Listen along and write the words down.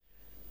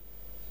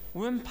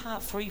We're in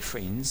part 3,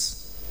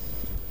 friends,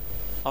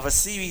 of a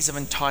series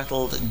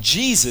entitled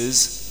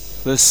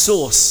Jesus, the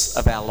Source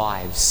of Our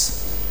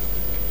Lives.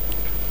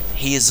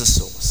 He is the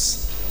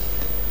source.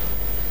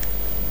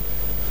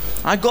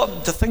 I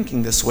got to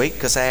thinking this week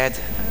because I had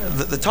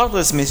the title of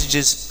this message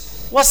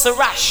is What's the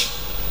Rush?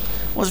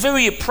 It was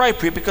very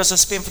appropriate because I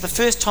spent for the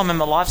first time in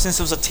my life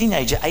since I was a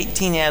teenager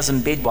 18 hours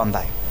in bed one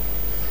day.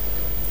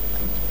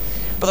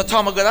 By the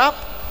time I got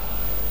up,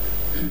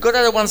 got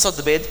out of one side of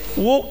the bed,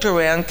 walked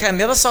around, came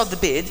the other side of the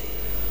bed,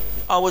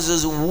 I was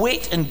as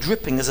wet and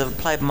dripping as if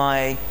I played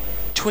my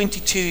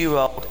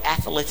 22-year-old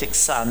athletic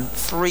son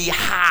 3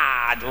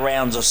 hard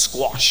rounds of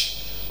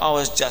squash. I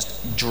was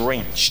just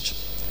drenched.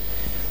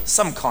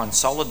 Some kind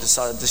soul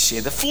decided to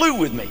share the flu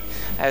with me,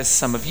 as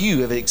some of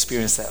you have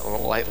experienced that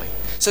lately.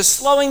 So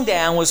slowing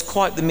down was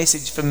quite the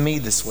message for me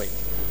this week.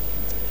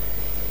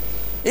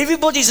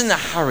 Everybody's in a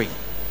hurry.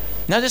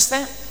 Notice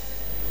that?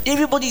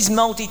 Everybody's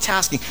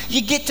multitasking.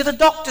 You get to the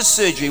doctor's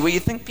surgery where you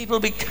think people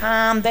will be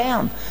calmed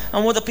down.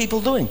 And what are people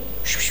doing?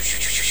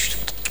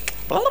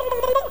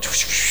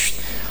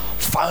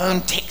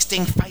 Phone,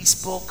 texting,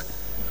 Facebook.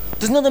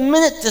 There's not a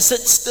minute to sit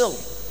still.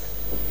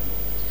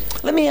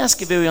 Let me ask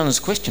you a very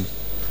honest question.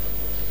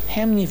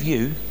 How many of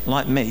you,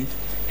 like me,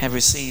 have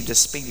received a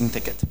speeding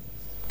ticket?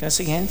 Can I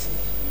see hands?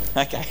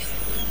 Okay.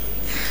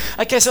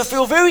 Okay, so I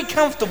feel very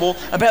comfortable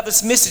about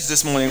this message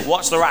this morning.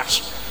 Watch the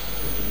rush.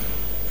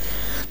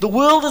 The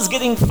world is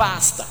getting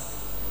faster.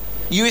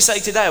 USA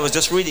Today, I was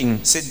just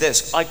reading, said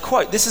this, I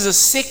quote, this is a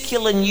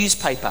secular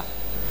newspaper.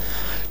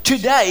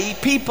 Today,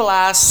 people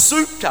are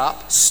souped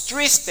up,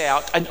 stressed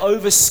out, and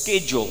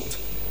overscheduled.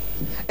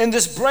 In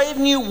this brave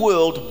new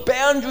world,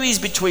 boundaries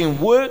between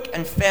work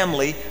and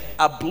family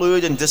are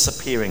blurred and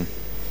disappearing.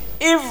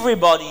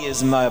 Everybody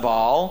is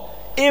mobile.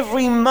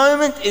 Every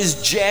moment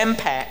is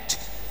jam-packed.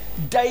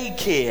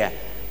 Daycare,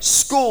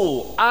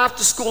 school,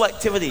 after-school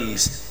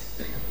activities,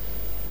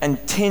 and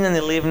 10 and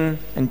 11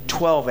 and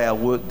 12-hour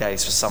work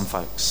days for some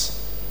folks.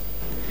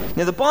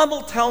 Now, the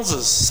Bible tells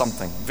us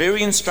something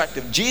very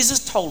instructive.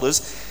 Jesus told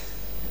us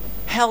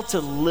how to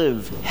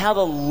live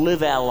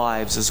our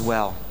lives as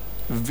well.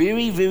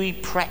 Very, very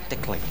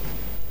practically.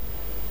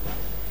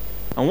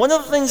 And one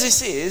of the things he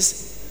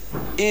says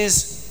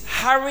is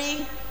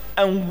hurry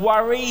and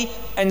worry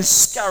and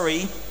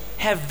scurry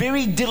have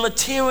very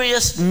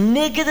deleterious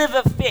negative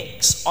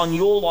effects on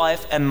your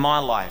life and my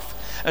life,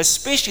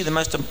 especially the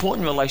most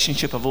important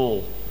relationship of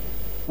all,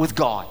 with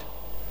God.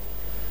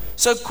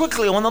 So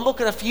quickly, I want to look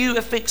at a few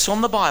effects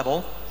from the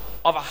Bible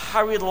of a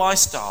hurried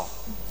lifestyle.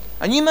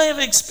 And you may have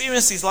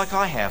experienced these like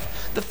I have.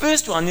 The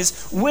first one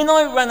is when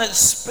I run at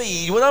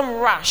speed, when I'm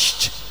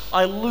rushed,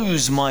 I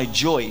lose my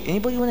joy.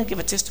 Anybody want to give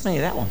a testimony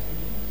of that one?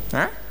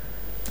 Huh?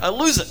 I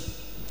lose it.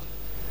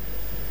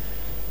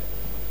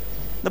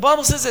 The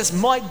Bible says this,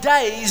 my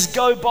days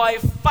go by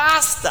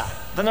faster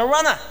than a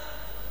runner.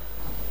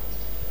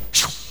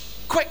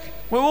 Quick.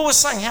 We're always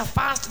saying how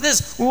fast it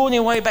is. We're on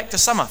our way back to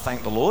summer,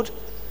 thank the Lord.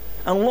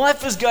 And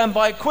life is going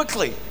by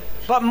quickly.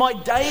 But my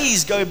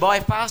days go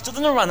by faster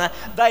than a runner.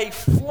 They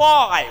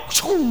fly.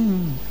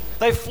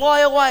 They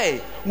fly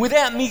away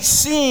without me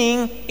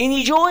seeing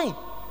any joy.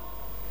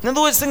 In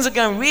other words, things are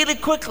going really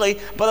quickly,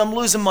 but I'm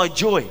losing my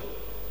joy.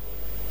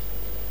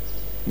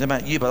 I don't know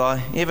about you, but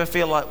I ever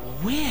feel like,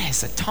 where's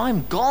the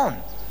time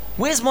gone?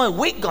 Where's my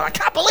week gone? I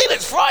can't believe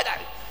it's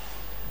Friday.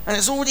 And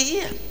it's already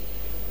here.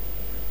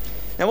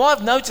 Now,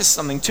 I've noticed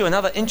something too,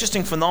 another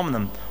interesting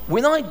phenomenon.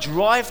 When I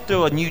drive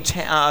through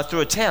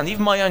a town,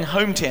 even my own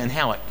hometown,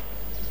 Howick,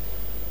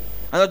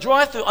 and I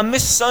drive through, I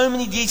miss so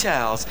many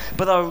details.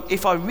 But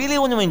if I really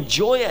want to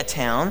enjoy a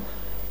town,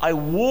 I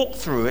walk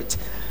through it,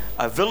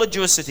 a village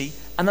or a city,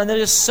 and I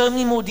notice so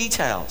many more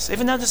details.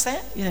 Ever notice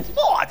that? You think,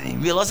 oh, I didn't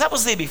even realize that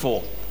was there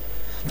before.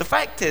 The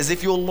fact is,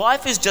 if your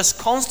life is just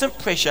constant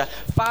pressure,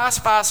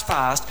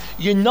 fast,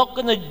 you're not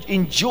going to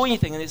enjoy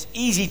anything, and it's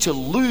easy to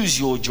lose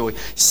your joy.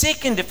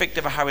 Second effect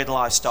of a hurried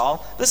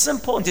lifestyle, this is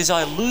important, is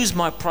I lose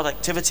my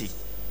productivity.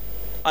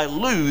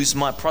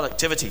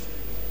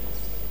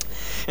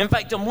 In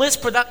fact, I'm less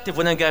productive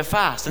when I go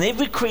fast, and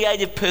every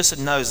creative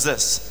person knows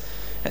this.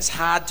 It's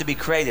hard to be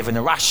creative in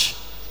a rush.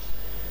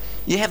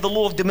 You have the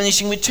law of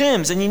diminishing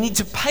returns, and you need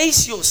to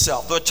pace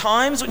yourself. There are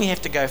times when you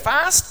have to go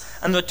fast,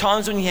 and there are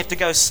times when you have to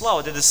go slow.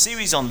 I did a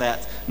series on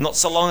that not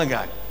so long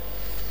ago.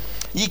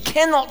 You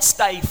cannot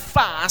stay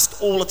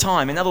fast all the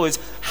time. In other words,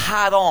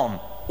 hard on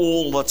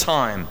all the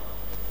time.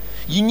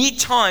 You need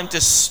time to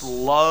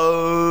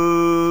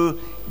slow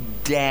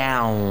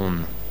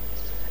down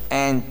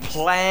and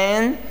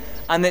plan,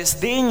 and it's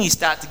then you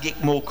start to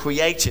get more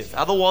creative.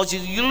 Otherwise,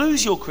 you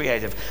lose your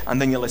creative,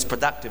 and then you're less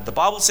productive. The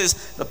Bible says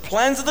the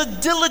plans of the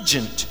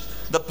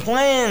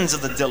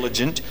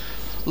diligent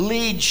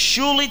lead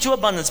surely to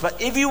abundance, but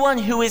everyone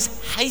who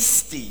is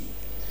hasty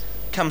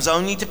comes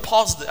only to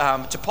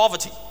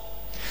poverty.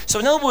 So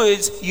in other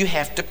words, you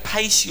have to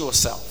pace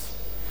yourself.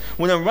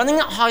 When I'm running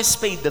at high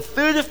speed, the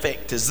third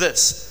effect is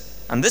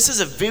this, and this is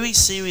a very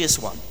serious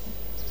one.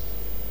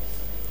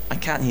 I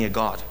can't hear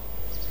God.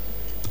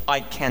 I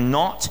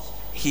cannot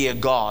hear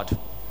God.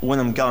 when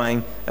I'm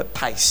going at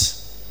pace.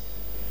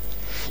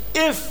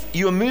 If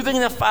you're moving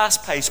in a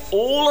fast pace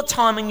all the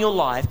time in your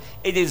life,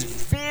 it is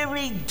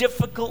very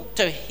difficult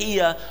to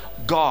hear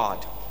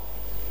God.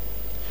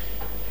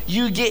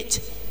 You get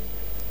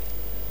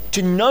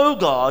to know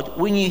God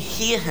when you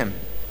hear Him.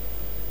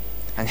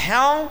 And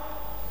how?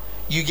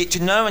 You get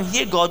to know and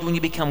hear God when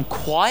you become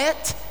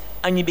quiet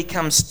and you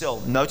become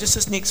still. Notice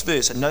this next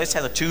verse, and notice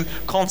how the two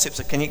concepts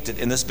are connected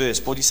in this verse,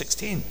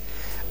 46:10.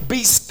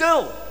 Be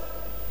still.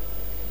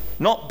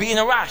 Not be in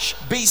a rush.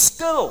 Be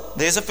still.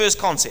 There's the first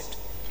concept.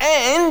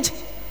 And,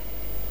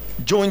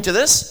 joined to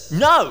this,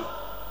 know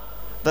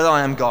that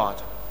I am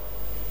God.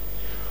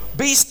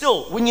 Be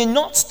still. When you're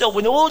not still,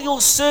 when all your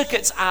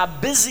circuits are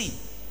busy,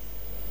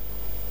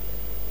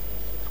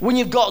 when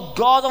you've got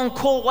God on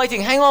call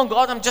waiting, hang on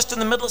God, I'm just in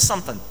the middle of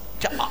something.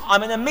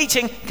 I'm in a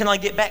meeting, can I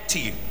get back to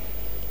you?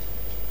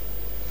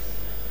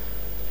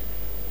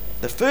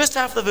 The first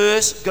half of the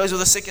verse goes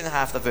with the second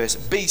half of the verse.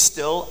 Be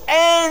still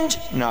and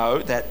know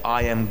that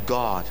I am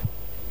God.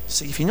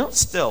 See, if you're not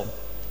still,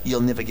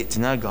 you'll never get to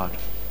know God.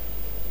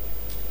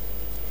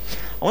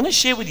 I want to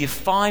share with you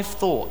 5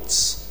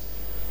 thoughts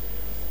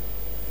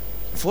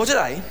for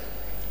today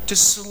to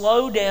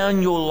slow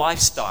down your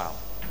lifestyle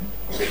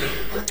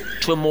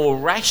to a more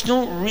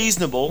rational,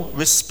 reasonable,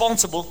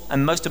 responsible,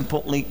 and most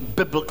importantly,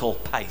 biblical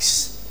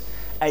pace.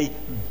 A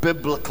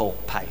biblical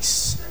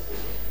pace.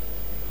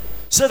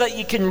 So that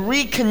you can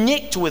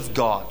reconnect with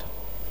God.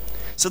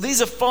 So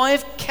these are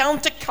 5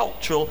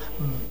 countercultural,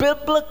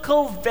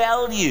 biblical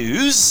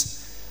values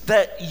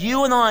that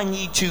you and I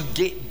need to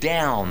get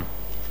down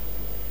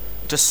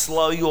to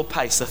slow your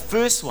pace. The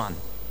first one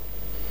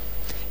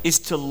is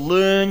to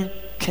learn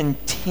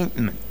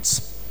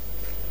contentment.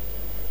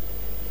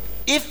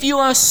 If you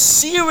are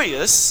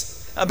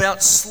serious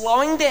about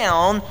slowing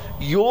down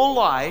your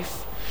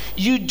life,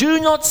 you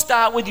do not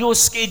start with your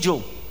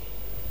schedule.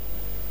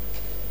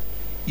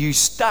 You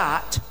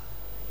start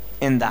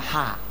in the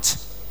heart.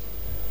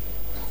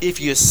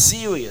 If you're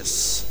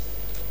serious.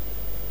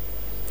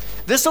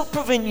 This will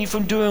prevent you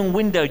from doing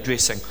window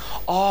dressing.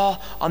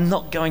 Oh, I'm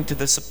not going to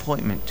this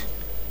appointment.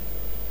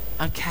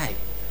 Okay.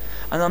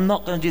 And I'm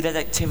not going to do that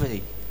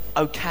activity.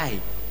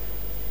 Okay.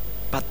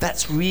 But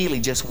that's really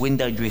just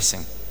window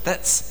dressing.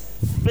 That's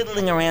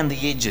fiddling around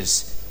the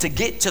edges. To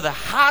get to the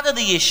heart of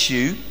the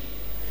issue,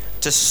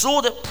 to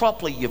sort it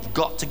properly, you've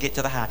got to get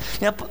to the heart.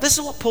 Now, this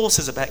is what Paul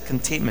says about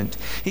contentment.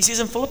 He says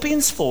in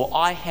Philippians 4,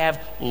 I have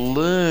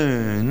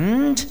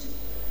learned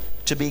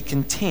to be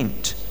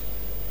content,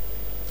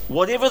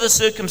 whatever the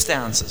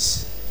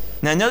circumstances.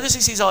 Now, notice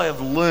he says, I have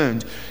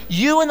learned.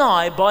 You and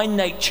I, by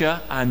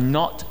nature, are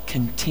not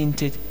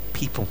contented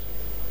people.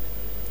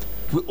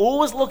 We're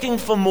always looking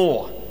for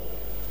more.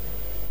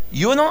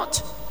 You're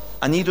not,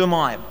 and neither am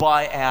I,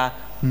 by our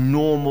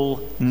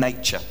normal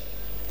nature.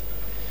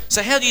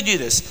 So how do you do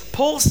this?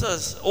 Paul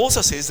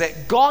also says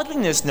that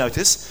godliness,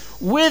 notice,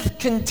 with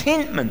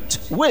contentment,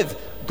 with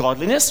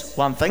godliness,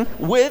 one thing,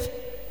 with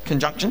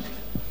conjunction,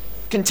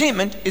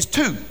 contentment is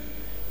 2,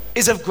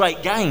 is of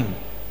great gain.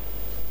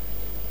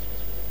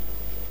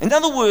 In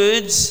other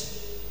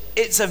words,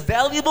 it's a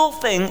valuable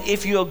thing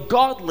if you're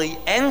godly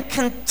and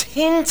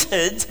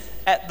contented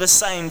at the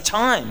same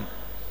time.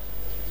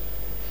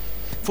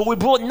 For we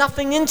brought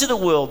nothing into the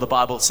world, the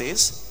Bible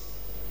says,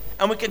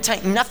 and we can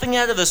take nothing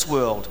out of this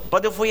world.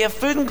 But if we have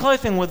food and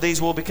clothing with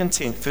these, we'll be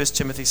content. 1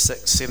 Timothy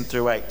 6, 7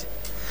 through 8.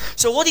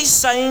 So what he's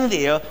saying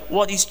there,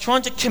 what he's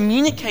trying to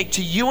communicate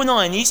to you and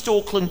I in East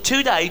Auckland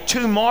today,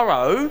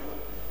 tomorrow,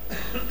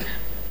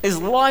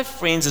 is life,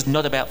 friends, is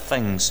not about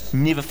things.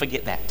 Never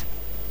forget that.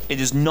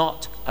 It is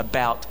not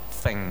about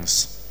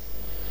things.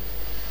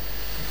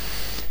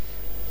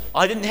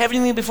 I didn't have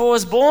anything before I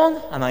was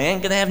born, and I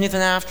ain't going to have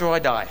anything after I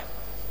die.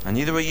 And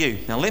neither are you.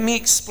 Now let me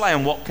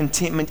explain what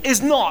contentment is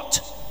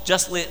not.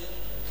 Just let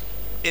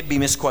it be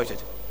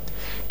misquoted.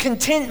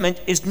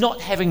 Contentment is not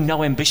having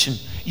no ambition.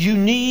 You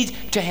need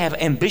to have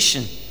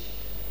ambition.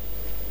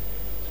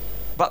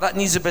 But that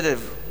needs a bit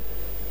of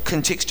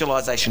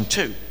contextualization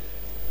too.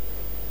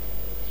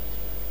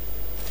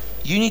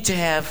 You need to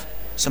have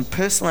some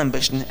personal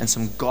ambition and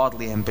some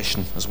godly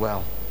ambition as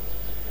well.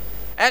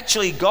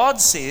 Actually,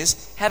 God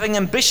says, having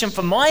ambition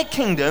for my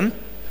kingdom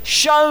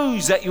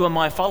shows that you are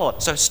my follower.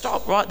 So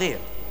stop right there.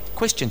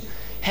 Question.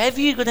 Have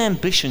you got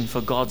ambition for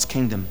God's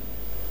kingdom?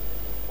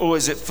 Or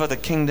is it for the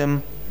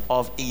kingdom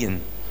of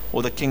Ian?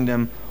 Or the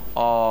kingdom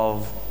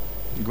of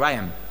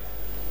Graham?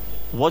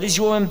 What is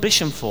your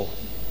ambition for?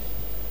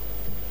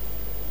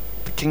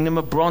 The kingdom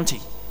of Bronte.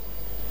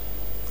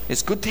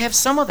 It's good to have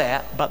some of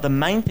that, but the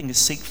main thing is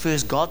seek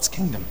first God's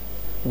kingdom.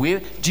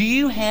 Where do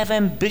you have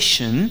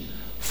ambition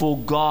for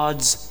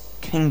God's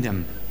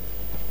kingdom?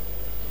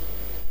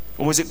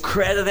 Or was it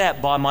crowded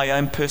out by my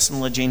own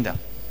personal agenda?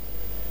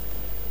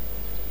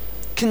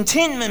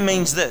 Contentment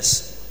means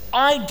this.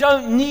 I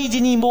don't need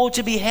any more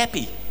to be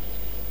happy.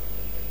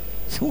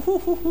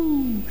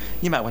 You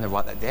might want to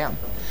write that down.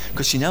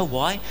 Because you know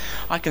why?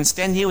 I can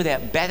stand here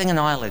without batting an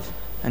eyelid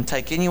and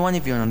take any one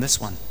of you on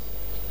this one.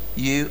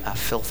 You are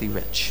filthy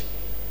rich.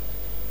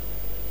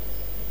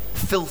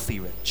 filthy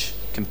rich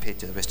compared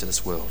to the rest of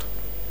this world.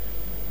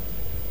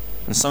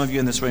 And some of you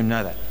in this room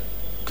know that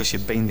because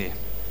you've been there.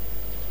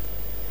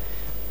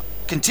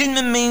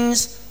 Contentment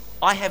means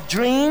I have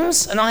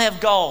dreams and I have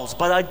goals,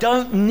 but I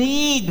don't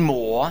need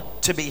more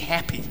to be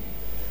happy.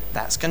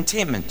 That's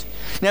contentment.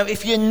 Now,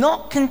 if you're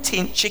not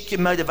content, check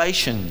your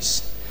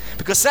motivations,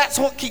 because that's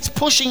what keeps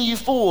pushing you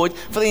forward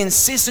for the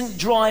incessant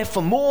drive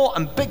for more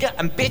and bigger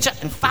and better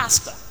and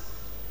faster.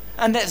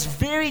 And that's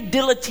very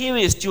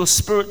deleterious to your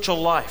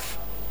spiritual life.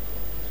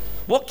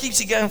 What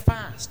keeps you going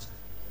fast?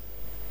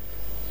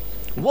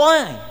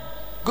 Why?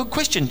 Good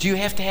question. Do you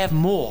have to have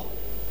more?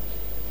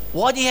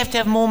 Why do you have to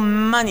have more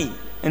money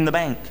in the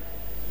bank?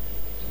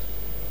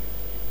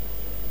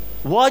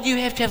 Why do you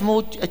have to have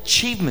more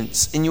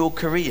achievements in your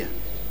career?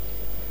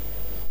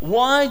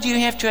 Why do you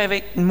have to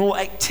have more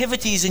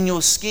activities in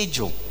your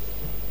schedule?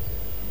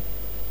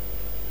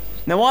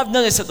 Now, I've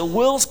noticed that the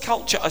world's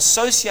culture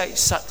associates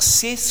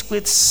success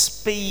with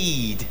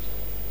speed.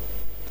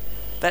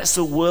 That's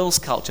the world's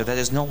culture. That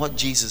is not what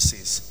Jesus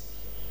says.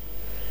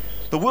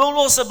 The world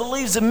also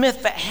believes the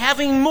myth that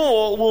having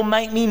more will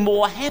make me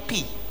more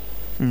happy.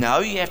 No,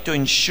 you have to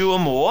ensure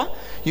more.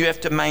 You have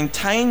to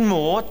maintain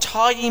more,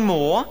 tidy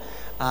more,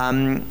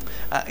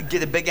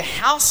 get a bigger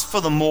house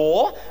for the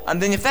more,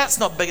 and then if that's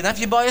not big enough,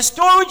 you buy a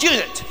storage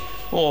unit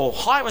or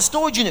hire a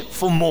storage unit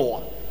for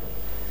more.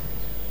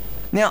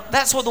 Now,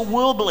 that's what the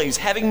world believes.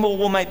 Having more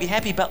will make me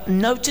happy, but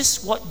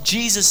notice what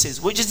Jesus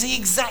says, which is the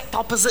exact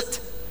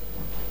opposite.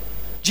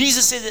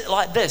 Jesus said it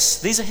like this.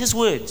 These are his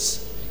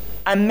words.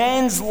 A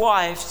man's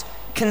life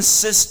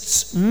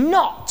consists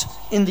not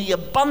in the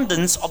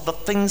abundance of the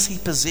things he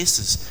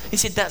possesses. He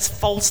said that's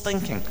false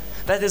thinking.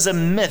 That is a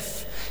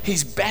myth.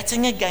 He's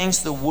batting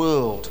against the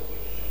world.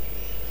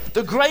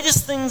 The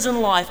greatest things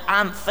in life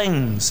aren't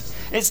things.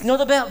 It's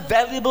not about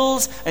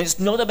valuables and it's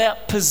not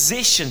about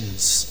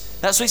possessions.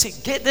 That's what he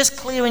said. Get this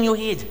clear in your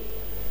head.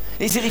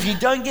 He said if you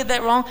don't get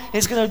that wrong,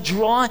 it's going to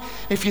dry.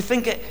 If you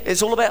think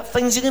it's all about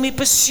things, you're going to be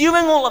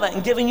pursuing all of that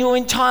and giving your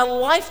entire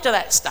life to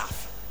that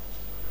stuff.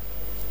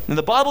 And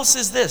the Bible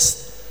says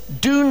this: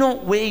 do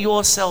not wear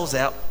yourselves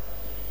out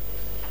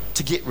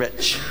to get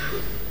rich.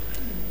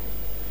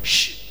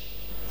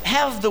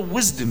 Have the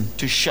wisdom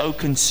to show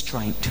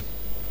constraint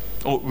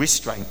or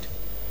restraint.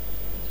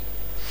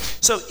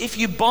 So if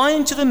you buy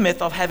into the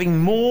myth of having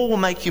more will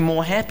make you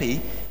more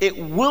happy, it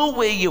will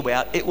wear you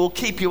out, it will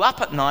keep you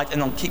up at night,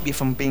 and it'll keep you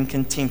from being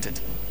contented.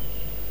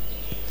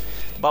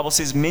 The Bible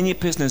says many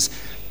prisoners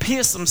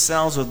pierce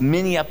themselves with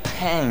many a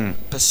pang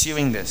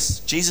pursuing this.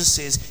 Jesus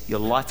says your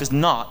life is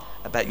not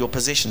about your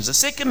possessions. The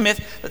second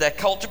myth that our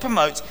culture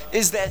promotes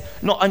is that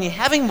not only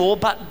having more,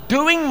 but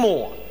doing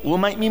more will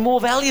make me more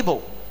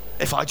valuable.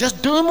 If I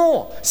just do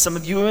more, some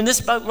of you are in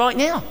this boat right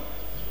now,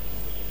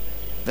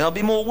 then I'll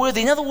be more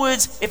worthy. In other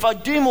words, if I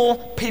do more,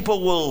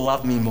 people will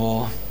love me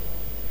more.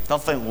 They'll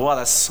think, what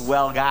a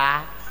swell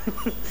guy.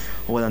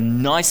 What a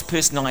nice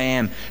person I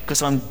am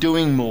because I'm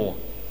doing more.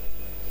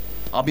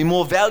 I'll be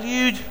more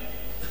valued,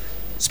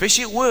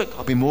 especially at work.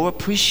 I'll be more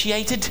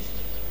appreciated.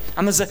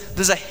 And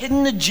there's a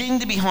hidden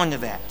agenda behind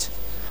that.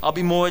 I'll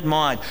be more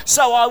admired.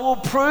 So I will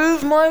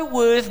prove my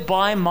worth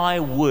by my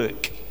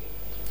work.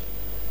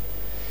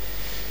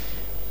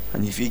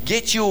 And if you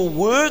get your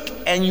work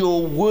and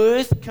your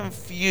worth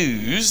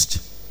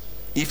confused,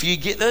 if you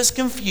get those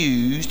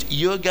confused,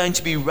 you're going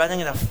to be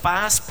running at a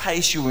fast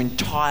pace your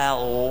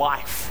entire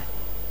life.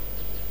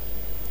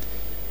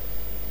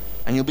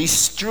 And you'll be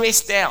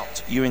stressed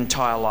out your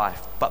entire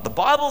life. But the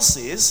Bible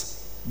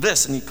says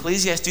this in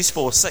Ecclesiastes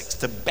 4:6,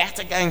 to bat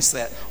against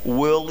that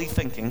worldly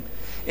thinking: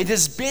 it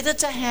is better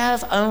to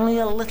have only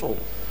a little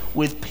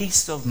with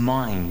peace of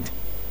mind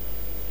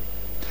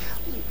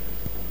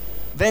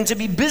than to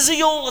be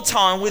busy all the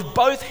time with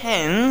both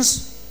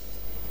hands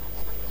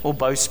or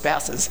both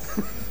spouses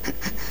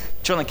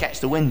trying to catch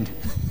the wind.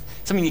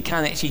 Something you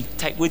can't actually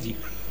take with you.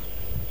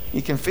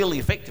 You can feel the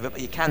effect of it, but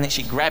you can't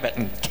actually grab it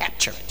and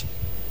capture it.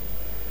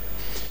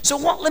 So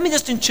let me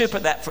just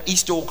interpret that for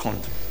East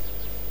Auckland.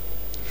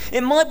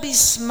 It might be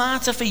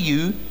smarter for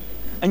you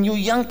and your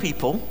young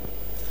people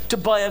to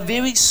buy a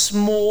very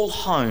small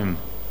home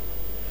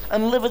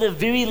and live at a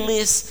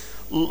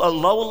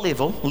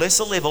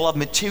lesser level of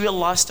material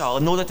lifestyle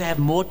in order to have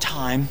more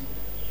time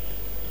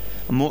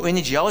and more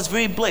energy. I was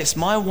very blessed.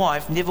 My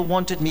wife never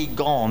wanted me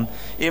gone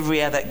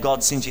every hour that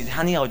God sent. She said,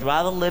 honey, I would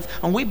rather live.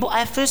 And we bought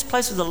our first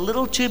place was a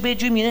little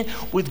 2-bedroom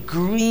unit with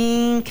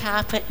green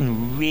carpet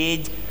and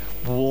red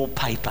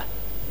wallpaper.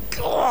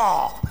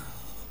 Oh,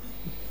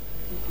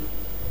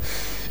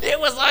 it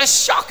was a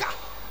shocker.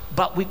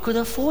 But we could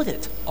afford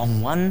it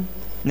on one.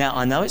 Now,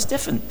 I know it's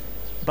different,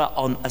 but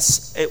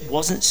it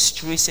wasn't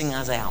stressing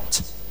us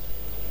out.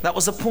 That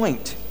was the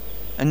point.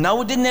 And no,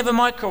 we didn't have a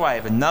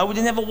microwave, and no, we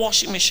didn't have a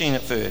washing machine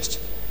at first.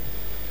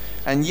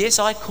 And yes,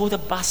 I caught a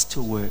bus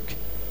to work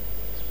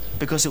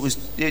because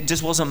it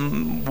just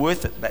wasn't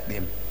worth it back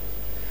then.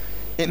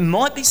 It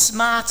might be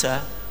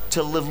smarter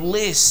to live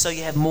less so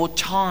you have more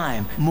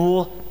time,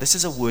 this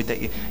is a word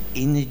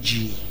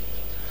energy.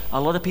 A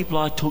lot of people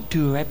I talk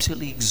to are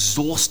absolutely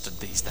exhausted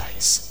these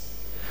days.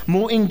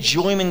 more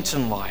enjoyment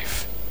in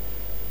life,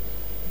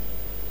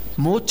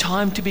 more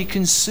time to be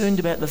concerned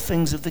about the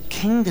things of the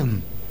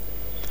kingdom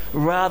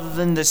rather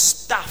than the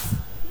stuff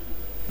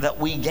that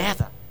we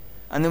gather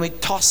and then we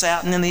toss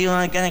out and then the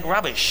organic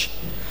rubbish,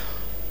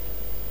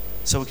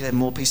 so we can have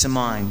more peace of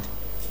mind.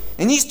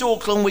 In East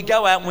Auckland, we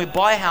go out and we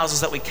buy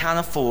houses that we can't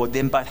afford.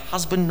 Then both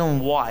husband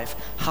and wife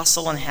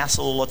hustle and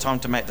hassle all the time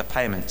to make the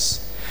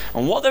payments.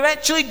 And what they're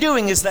actually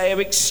doing is they are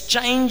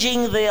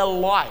exchanging their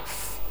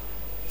life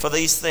for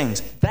these things.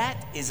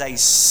 That is a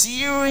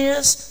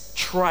serious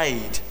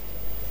trade.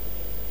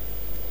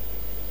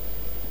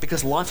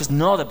 Because life is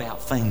not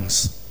about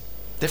things.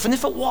 Different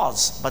if it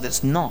was, but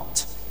it's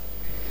not.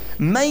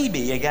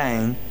 Maybe,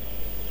 again,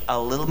 a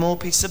little more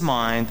peace of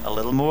mind, a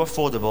little more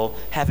affordable,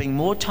 having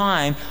more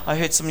time. I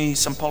heard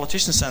some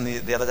politicians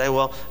saying the other day,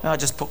 well, no,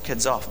 just put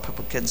kids off.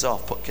 You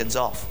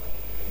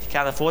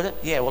can't afford it?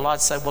 Yeah, well, I'd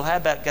say, well, how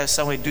about go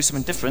somewhere, do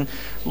something different,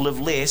 live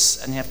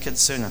less, and have kids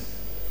sooner?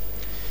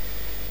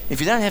 If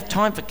you don't have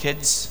time for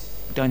kids,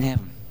 don't have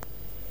them.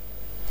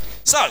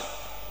 So,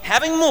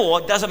 having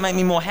more doesn't make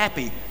me more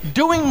happy.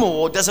 Doing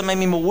more doesn't make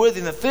me more worthy.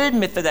 And the third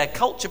myth that our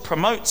culture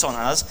promotes on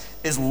us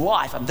is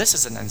life. And this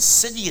is an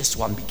insidious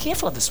one. Be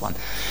careful of this one.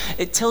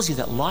 It tells you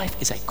that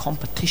life is a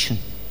competition.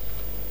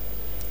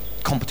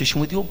 Competition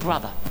with your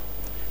brother.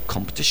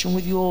 Competition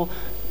with your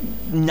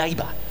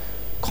neighbor.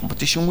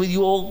 Competition with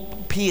your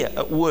peer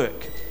at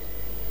work.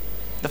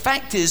 The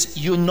fact is,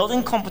 you're not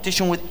in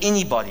competition with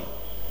anybody.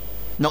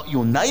 Not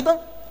your neighbor.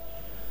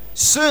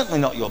 Certainly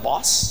not your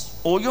boss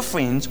or your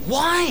friends.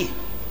 Why?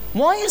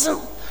 Why isn't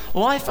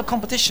life a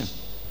competition?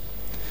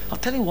 I'll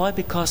tell you why.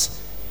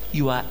 Because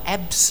you are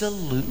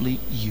absolutely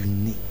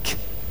unique.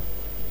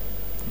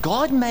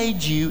 God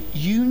made you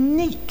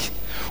unique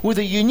with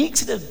a unique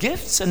set of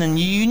gifts and a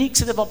unique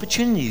set of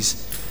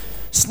opportunities.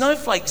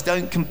 Snowflakes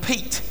don't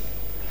compete.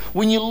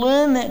 When you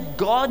learn that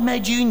God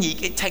made you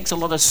unique, it takes a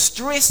lot of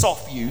stress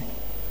off you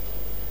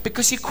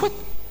because you quit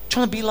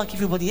trying to be like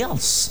everybody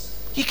else.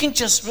 You can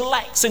just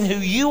relax in who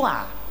you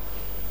are.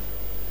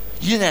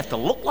 You don't have to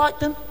look like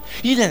them.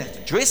 You don't have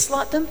to dress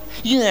like them.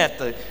 You don't have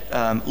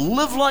to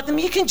live like them.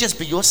 You can just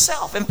be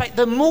yourself. In fact,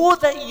 the more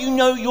that you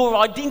know your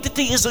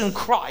identity is in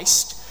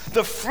Christ,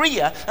 the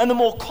freer and the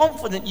more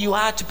confident you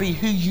are to be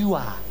who you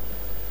are,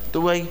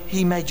 the way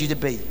He made you to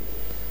be.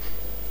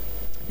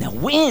 Now,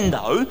 when,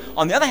 though,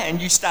 on the other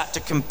hand, you start to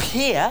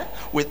compare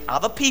with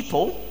other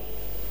people,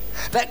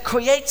 that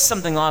creates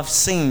something I've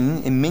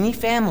seen in many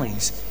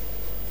families: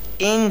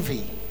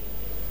 envy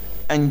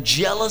and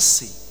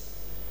jealousy.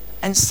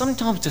 And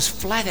sometimes just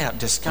flat out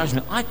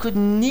discouragement. I could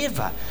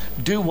never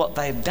do what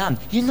they've done.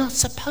 You're not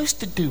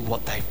supposed to do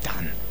what they've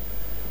done.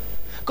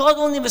 God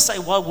will never say,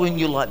 why weren't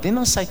you like them?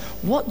 He'll say,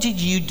 what did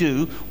you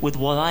do with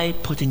what I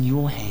put in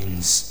your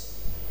hands?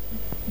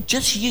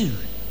 Just you.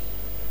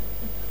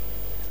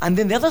 And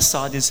then the other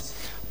side is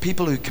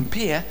people who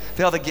compare.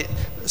 They either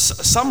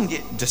some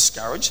get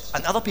discouraged,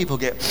 and other people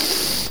get,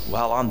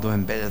 well, I'm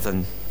doing better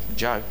than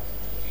Joe.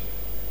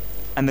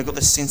 And they've got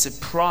this sense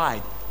of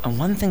pride. And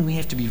one thing we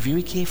have to be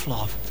very careful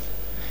of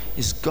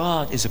is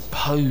God is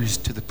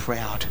opposed to the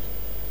proud,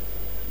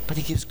 but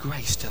He gives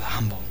grace to the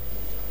humble.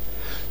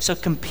 So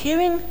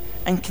comparing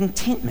and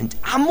contentment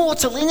are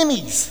mortal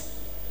enemies.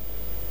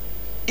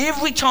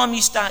 Every time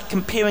you start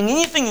comparing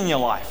anything in your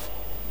life,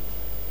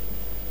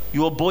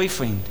 your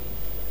boyfriend,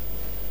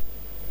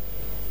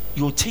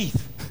 your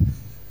teeth,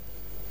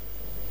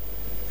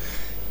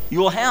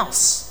 your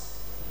house,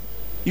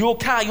 your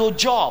car, your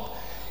job,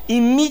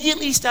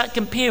 immediately start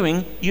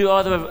comparing, you're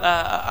either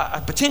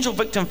a potential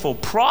victim for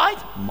pride,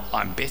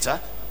 I'm better,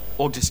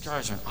 or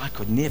discouragement, I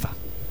could never.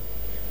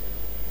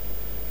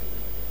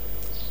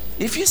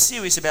 If you're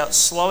serious about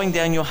slowing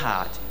down your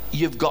heart,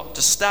 you've got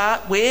to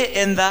start where?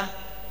 In the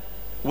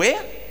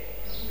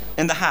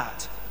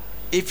heart.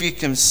 If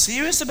you're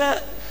serious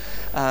about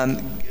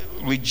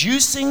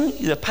reducing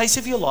the pace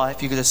of your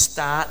life, you've got to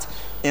start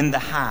in the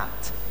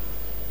heart.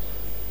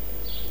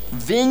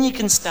 Then you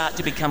can start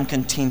to become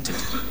contented.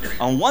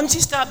 And once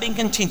you start being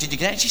contented, you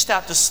can actually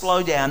start to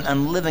slow down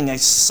and living a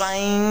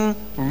sane,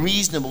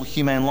 reasonable,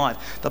 humane life.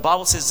 The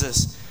Bible says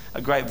this,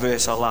 a great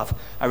verse I love: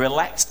 a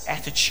relaxed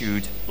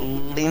attitude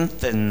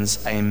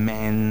lengthens a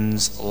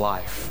man's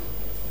life.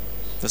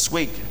 This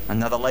week,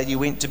 another lady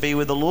went to be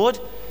with the Lord.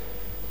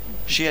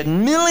 She had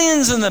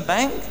millions in the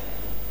bank,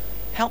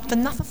 helped her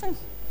nothing.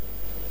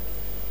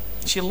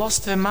 She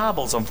lost her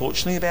marbles,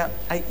 unfortunately, about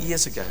 8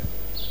 years ago,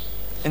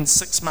 in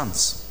 6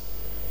 months.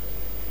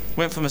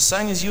 Went from as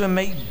sane as you and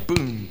me,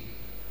 boom.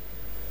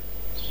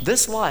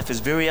 This life is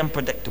very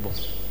unpredictable.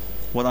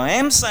 What I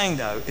am saying,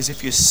 though, is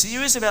if you're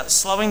serious about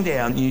slowing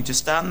down, you need to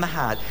start in the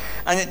heart.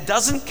 And it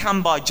doesn't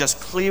come by just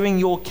clearing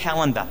your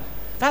calendar.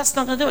 That's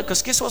not going to do it,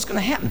 because guess what's going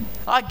to happen?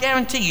 I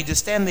guarantee you to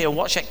stand there and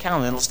watch that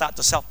calendar, and it'll start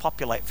to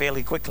self-populate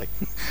fairly quickly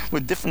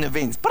with different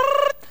events.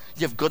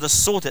 You've got to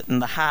sort it in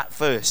the heart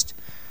first.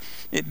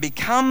 But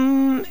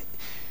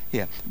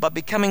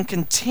becoming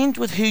content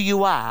with who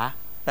you are,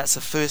 that's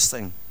the first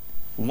thing.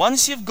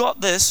 Once you've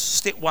got this,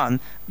 step one,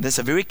 that's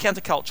a very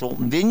countercultural,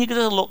 then you're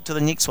going to look to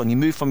the next one. You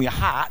move from your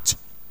heart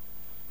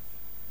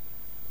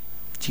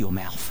to your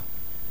mouth.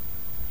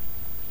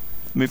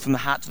 Move from the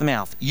heart to the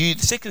mouth. The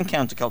second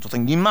countercultural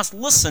thing, you must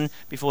listen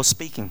before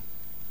speaking.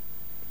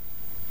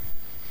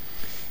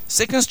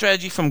 Second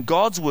strategy from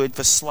God's word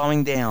for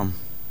slowing down.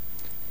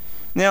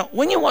 Now,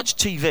 when you watch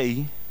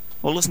TV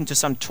or listen to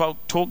some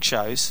talk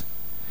shows,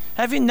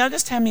 have you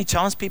noticed how many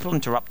times people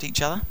interrupt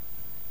each other?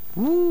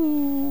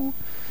 Ooh,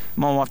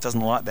 my wife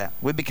doesn't like that.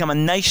 We've become a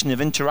nation of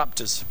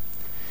interrupters.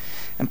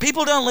 And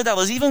people don't let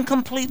others even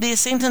complete their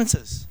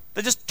sentences.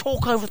 They just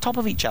talk over the top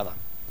of each other.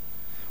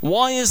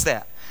 Why is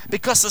that?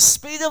 Because the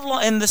speed of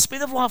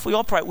life we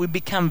operate, we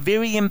become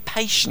very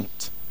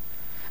impatient.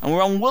 And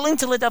we're unwilling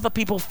to let other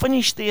people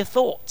finish their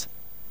thought.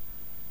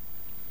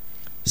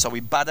 So we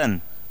butt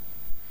in.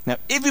 Now,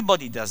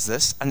 everybody does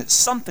this, and it's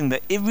something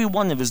that every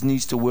one of us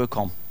needs to work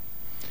on.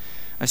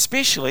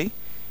 Especially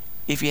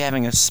if you're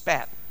having a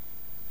spat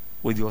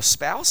with your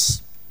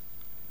spouse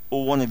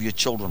or one of your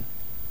children.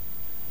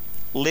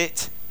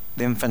 Let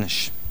them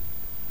finish.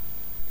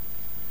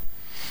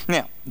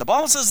 Now, the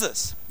Bible says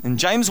this. In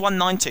James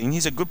 1:19,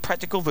 here's a good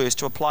practical verse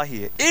to apply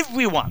here.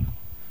 Everyone,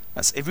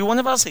 that's every one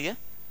of us here,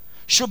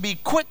 should be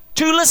quick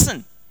to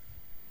listen.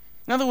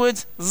 In other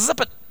words,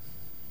 zip it.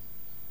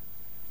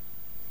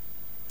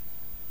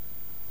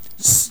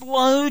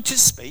 Slow to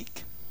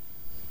speak.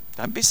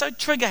 Don't be so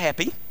trigger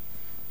happy.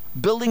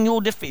 Building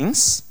your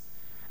defense.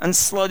 And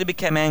slow to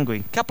become angry.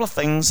 A couple of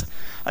things.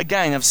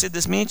 Again, I've said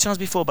this many times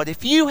before, but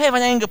if you have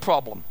an anger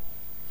problem,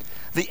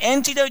 the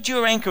antidote to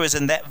your anger is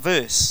in that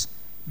verse.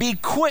 Be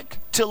quick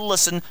to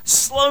listen,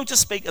 slow to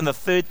speak, and the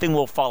third thing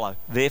will follow.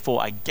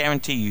 Therefore, I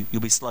guarantee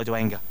you'll be slow to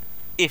anger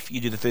if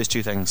you do the first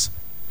two things.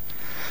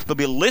 There'll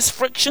be less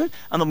friction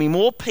and there'll be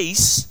more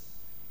peace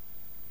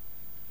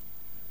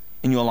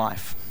in your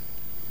life.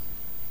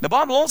 The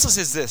Bible also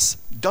says this,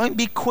 don't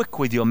be quick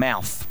with your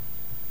mouth.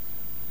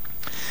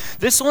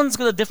 This one's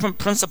got a different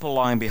principle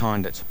lying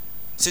behind it.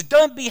 It says,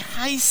 don't be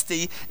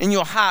hasty in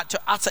your heart to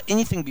utter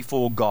anything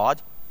before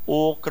God,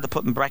 or, could I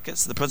put in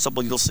brackets, the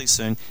principle you'll see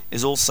soon,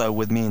 is also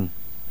with men.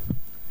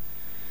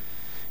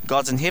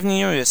 God's in heaven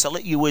and earth, so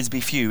let your words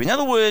be few. In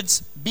other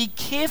words, be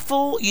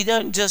careful you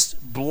don't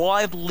just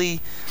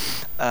blithely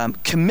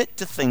commit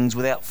to things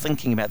without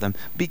thinking about them.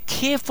 Be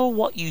careful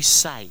what you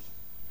say.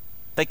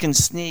 They can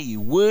snare you.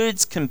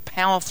 Words can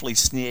powerfully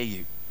snare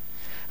you.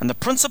 And the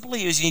principle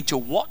here is you need to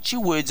watch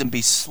your words and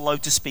be slow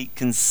to speak.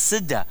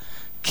 Consider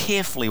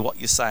carefully what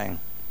you're saying.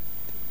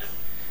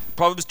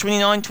 Proverbs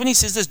 29:20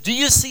 says this, do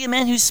you see a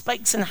man who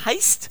speaks in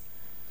haste?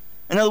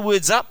 In other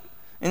words,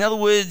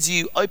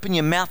 you open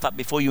your mouth up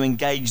before you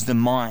engage the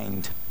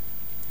mind.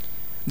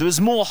 There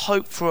is more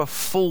hope for a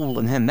fool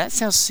than him. That's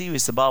how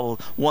serious the Bible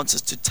wants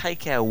us to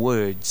take our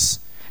words.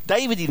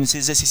 David even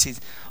says this, he says,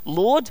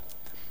 Lord,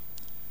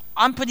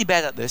 I'm pretty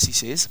bad at this, he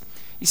says.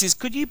 He says,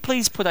 could you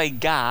please put a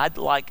guard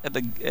like at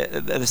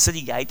the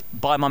city gate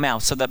by my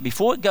mouth so that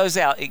before it goes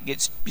out, it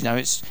gets,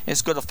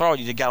 it's got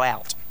authority to go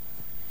out.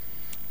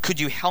 Could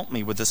you help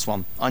me with this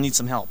one? I need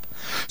some help.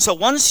 So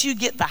once you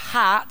get the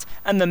heart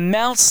and the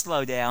mouth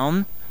slow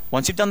down,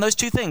 once you've done those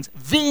two things,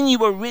 then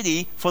you are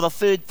ready for the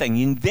third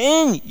thing. And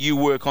then you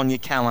work on your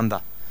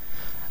calendar.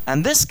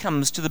 And this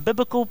comes to the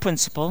biblical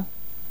principle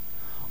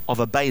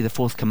of obey the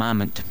fourth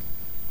commandment.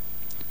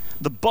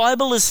 The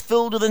Bible is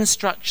filled with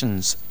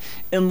instructions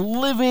in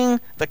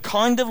living the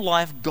kind of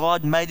life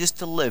God made us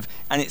to live.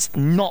 And it's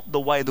not the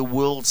way the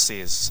world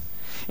says.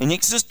 In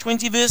Exodus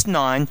 20 verse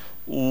 9,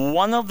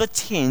 one of the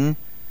 10,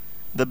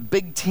 the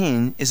big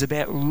 10, is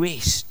about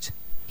rest.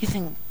 You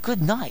think,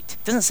 good night.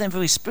 Doesn't sound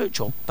very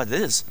spiritual, but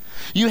it is.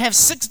 You have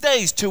 6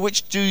 days to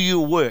which do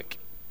your work.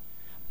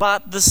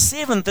 But the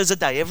seventh is a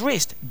day of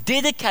rest,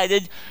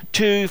 dedicated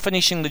to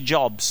finishing the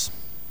jobs.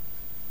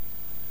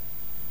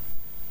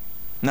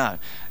 No.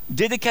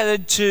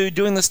 Dedicated to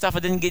doing the stuff I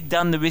didn't get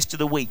done the rest of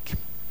the week.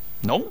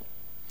 No.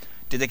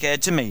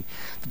 Dedicated to me.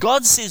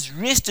 God says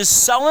rest is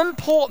so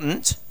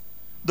important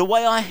the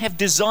way I have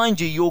designed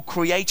you, your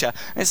creator.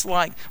 It's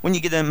like when you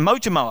get a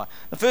motor mower.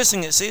 The first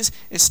thing it says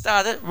is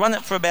start it, run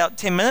it for about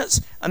 10 minutes,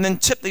 and then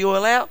tip the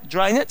oil out,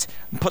 drain it,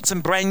 and put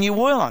some brand new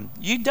oil on.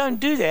 You don't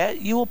do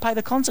that, you will pay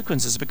the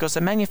consequences because the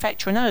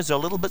manufacturer knows there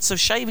are little bits of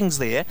shavings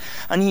there,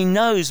 and he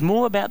knows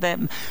more about that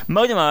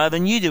motor mower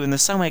than you do. In the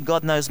same way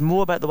God knows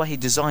more about the way he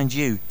designed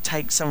you.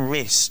 Take some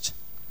rest.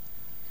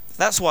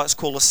 That's why it's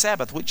called a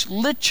Sabbath, which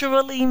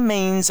literally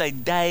means a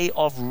day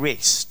of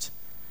rest.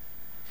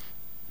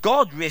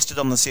 God rested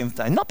on the seventh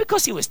day, not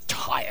because he was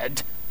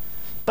tired,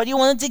 but he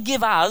wanted to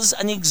give us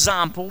an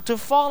example to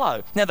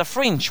follow. Now, the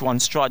French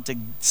once tried to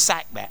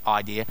sack that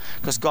idea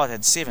because God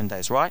had 7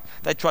 days, right?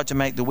 They tried to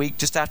make the week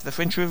just after the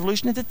French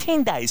Revolution into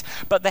 10 days.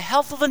 But the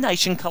health of the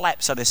nation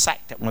collapsed, so they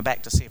sacked it and we're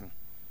back to 7.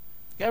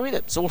 Go read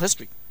it. It's all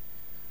history.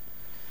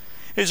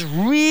 It's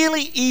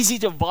really easy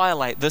to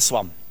violate this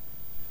one,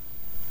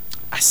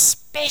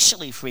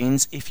 especially,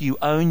 friends, if you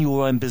own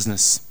your own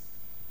business.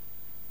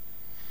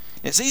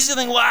 It's easy to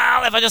think,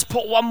 well, if I just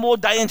put one more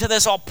day into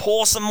this, I'll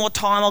pour some more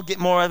time, I'll get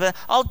more of it.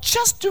 I'll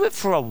just do it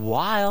for a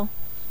while.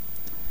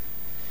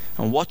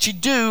 And what you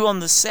do on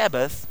the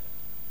Sabbath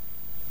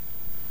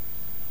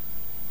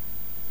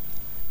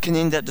can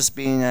end up just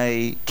being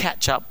a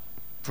catch-up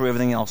for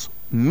everything else.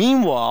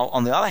 Meanwhile,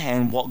 on the other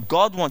hand, what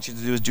God wants you to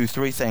do is do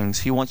three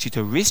things. He wants you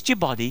to rest your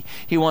body,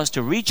 He wants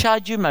to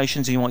recharge your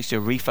emotions, and He wants you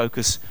to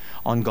refocus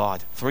on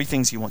God. Three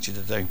things He wants you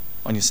to do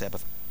on your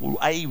Sabbath.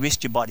 A,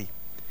 rest your body.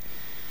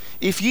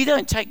 If you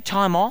don't take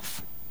time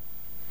off,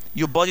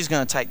 your body's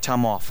going to take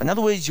time off. In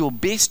other words, your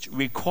best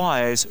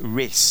requires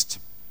rest.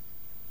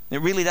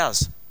 It really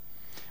does.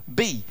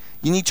 B,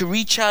 you need to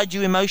recharge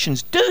your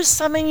emotions. Do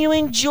something you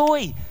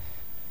enjoy.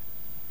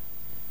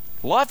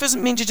 Life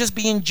isn't meant to just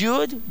be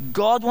endured.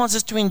 God wants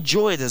us to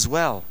enjoy it as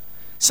well.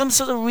 Some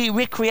sort of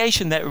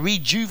recreation that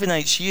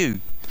rejuvenates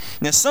you.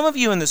 Now, some of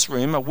you in this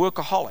room are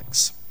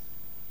workaholics.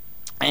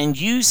 And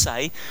you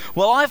say,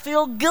 well, I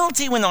feel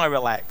guilty when I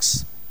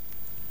relax.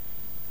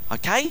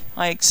 Okay,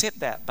 I accept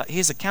that. But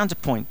here's a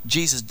counterpoint.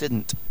 Jesus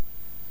didn't.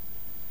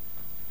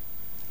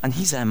 And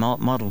He's our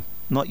model,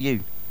 not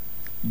you.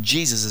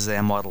 Jesus is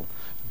our model.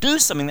 Do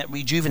something that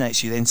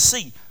rejuvenates you. Then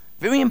C,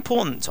 very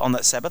important on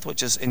that Sabbath,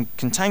 which is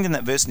contained in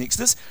that verse in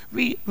Exodus,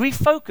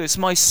 refocus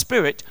my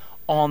spirit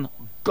on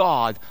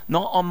God,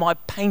 not on my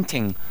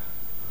painting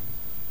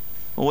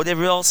or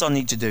whatever else I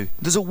need to do.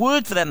 There's a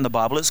word for that in the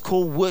Bible. It's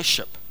called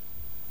worship.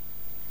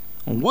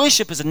 And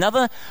worship is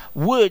another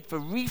word for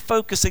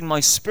refocusing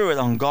my spirit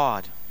on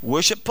God.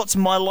 Worship puts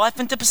my life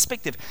into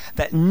perspective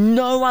that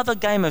no other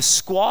game of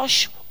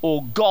squash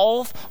or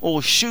golf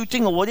or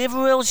shooting or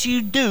whatever else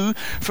you do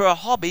for a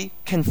hobby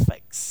can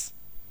fix.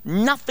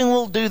 Nothing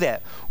will do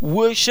that.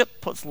 Worship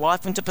puts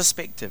life into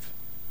perspective.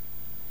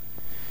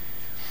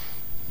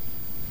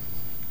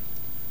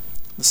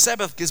 The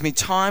Sabbath gives me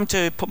time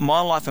to put my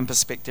life in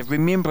perspective,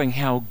 remembering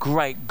how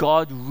great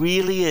God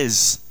really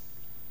is.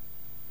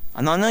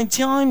 And I need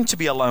time to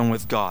be alone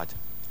with God.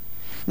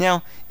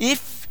 Now,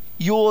 if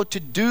your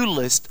to-do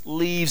list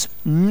leaves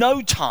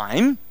no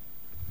time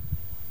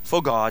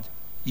for God,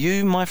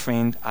 you, my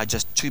friend, are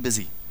just too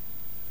busy.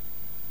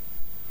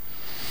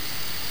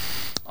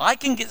 I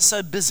can get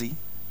so busy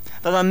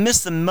that I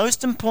miss the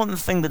most important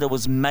thing that I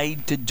was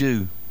made to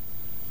do.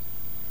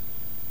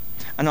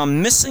 And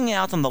I'm missing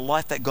out on the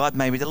life that God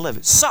made me to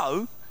live.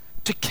 So,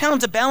 to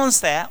counterbalance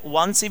that,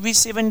 once every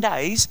 7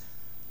 days,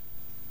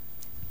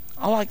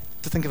 I like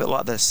to think of it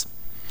like this.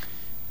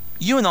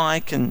 You and I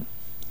can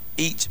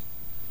eat,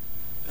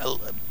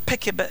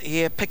 pick a bit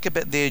here, pick a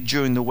bit there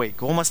during the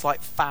week, almost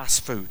like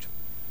fast food.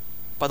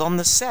 But on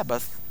the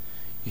Sabbath,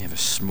 you have a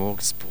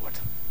smorgasbord.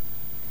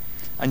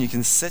 And you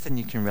can sit and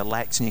you can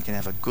relax and you can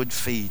have a good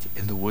feed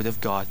in the Word of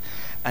God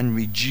and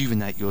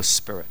rejuvenate your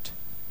spirit.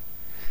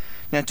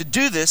 Now, to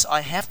do this,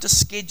 I have to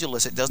schedule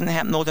this. It doesn't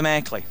happen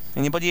automatically.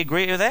 Anybody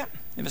agree with that?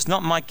 If it's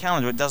not in my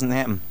calendar, it doesn't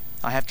happen.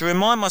 I have to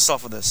remind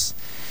myself of this.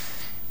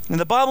 And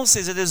the Bible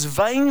says it is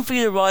vain for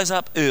you to rise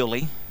up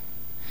early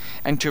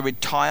and to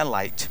retire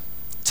late,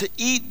 to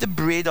eat the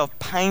bread of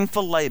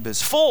painful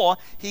labors, for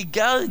He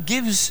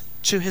gives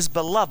to His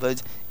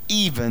beloved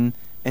even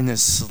in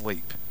his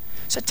sleep.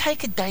 So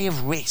take a day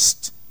of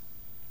rest.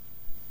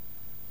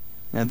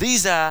 Now,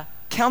 these are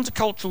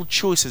countercultural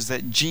choices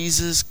that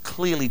Jesus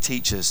clearly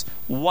teaches.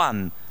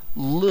 1,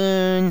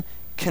 learn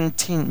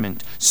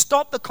contentment.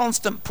 Stop the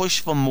constant push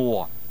for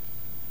more.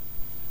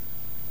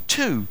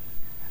 2,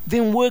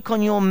 then work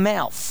on your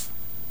mouth.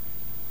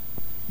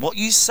 What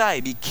you say,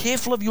 be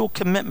careful of your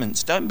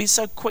commitments. Don't be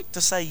so quick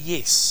to say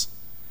yes.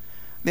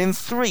 Then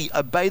 3,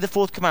 obey the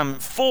 4th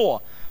commandment.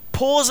 4,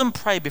 pause and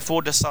pray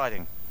before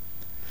deciding.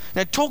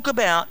 Now talk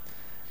about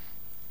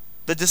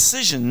the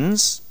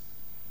decisions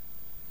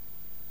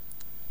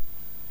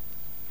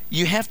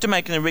you have to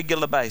make on a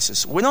regular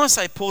basis. When I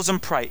say pause and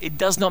pray, it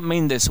does not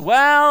mean this.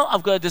 Well,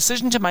 I've got a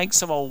decision to make,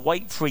 so I'll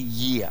wait for a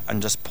year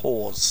and just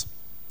pause.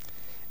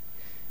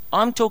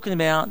 I'm talking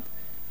about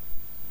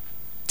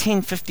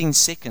 10, 15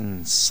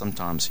 seconds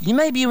sometimes. You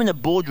may be in a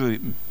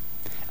boardroom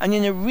and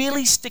you're in a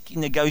really sticky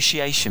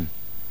negotiation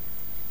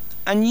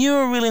and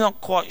you're really not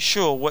quite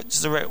sure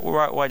what's the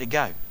right way to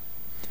go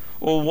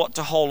or what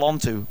to hold on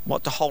to,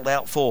 what to hold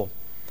out for.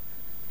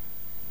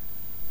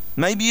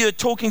 Maybe you're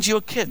talking to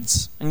your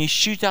kids and you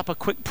shoot up a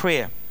quick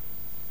prayer.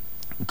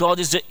 God,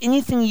 is there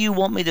anything you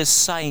want me to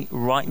say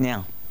right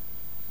now?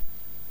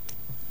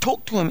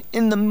 Talk to Him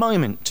in the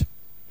moment.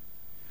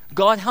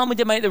 God, help me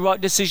to make the right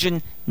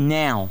decision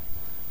now,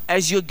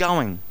 as you're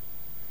going.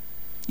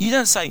 You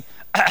don't say,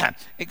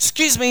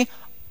 excuse me,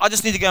 I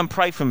just need to go and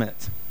pray for a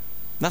minute.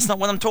 That's not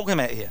what I'm talking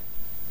about here.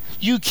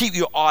 You keep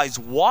your eyes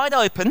wide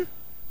open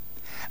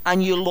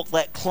and you look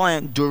that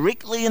client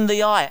directly in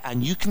the eye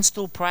and you can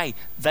still pray.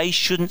 They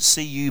shouldn't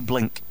see you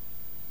blink.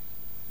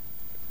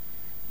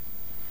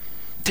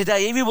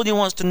 Today, everybody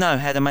wants to know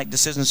how to make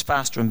decisions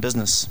faster in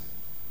business.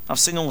 I've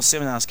seen all the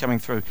seminars coming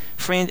through.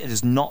 Friend, it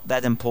is not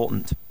that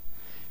important.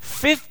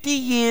 50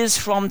 years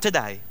from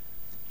today,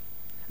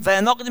 they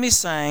are not going to be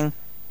saying,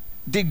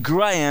 did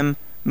Graham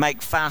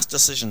make fast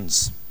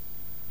decisions?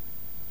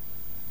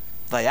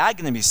 they are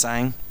going to be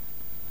saying,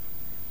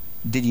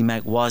 did he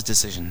make wise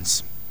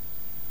decisions?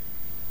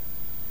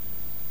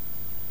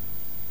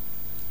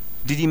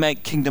 Did he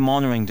make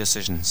kingdom-honoring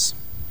decisions?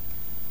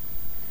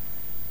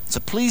 So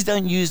please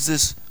don't use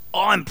this,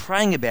 "Oh, I'm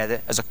praying about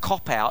it," as a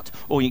cop-out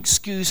or an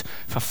excuse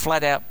for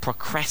flat-out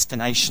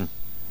procrastination.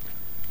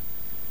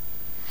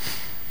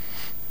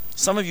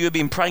 Some of you have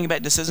been praying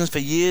about decisions for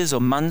years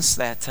or months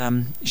that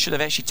you should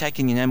have actually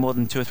taken you no more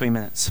than 2 or 3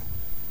 minutes.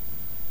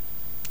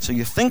 So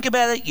you think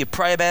about it, you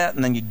pray about it,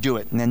 and then you do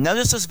it. Now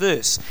notice this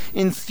verse.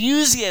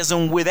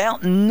 Enthusiasm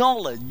without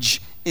knowledge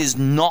is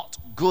not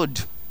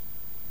good.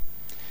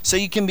 So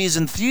you can be as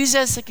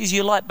enthusiastic as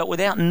you like, but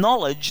without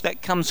knowledge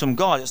that comes from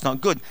God, it's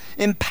not good.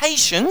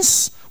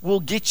 Impatience will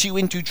get you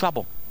into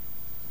trouble.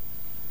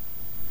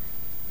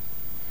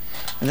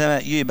 I don't know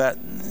about you, but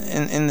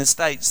in the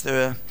States,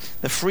 the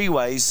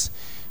freeways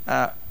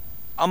are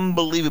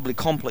unbelievably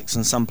complex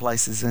in some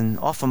places. And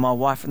often my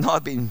wife and I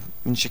have been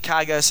in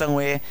Chicago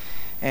somewhere,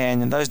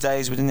 and in those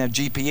days we didn't have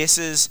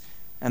GPSs,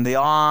 and the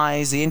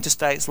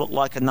interstates look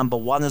like a number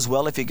 1 as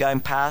well if you're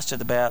going past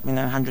at about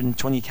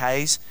 120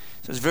 k's.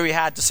 So it's very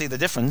hard to see the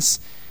difference,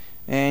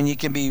 and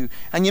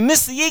you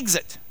miss the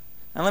exit.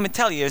 And let me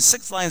tell you,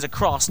 6 lanes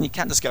across, and you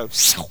can't just go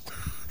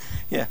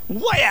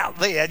way out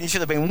there, and you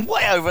should have been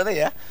way over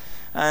there.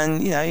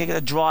 And you're going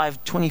to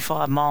drive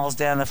 25 miles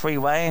down the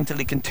freeway until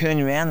you can turn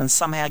around and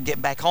somehow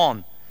get back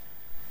on.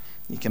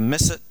 You can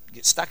miss it,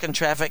 get stuck in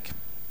traffic.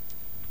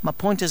 My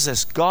point is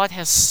this: God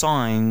has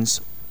signs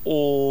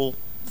all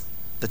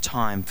the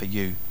time for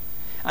you,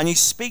 and he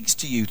speaks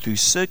to you through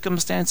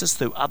circumstances,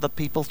 through other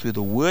people, through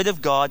the word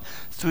of God,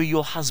 through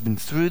your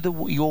husband,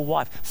 through your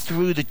wife,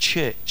 through the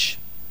church.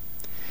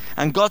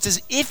 And God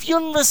says, if you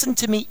listen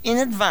to me in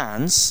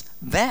advance,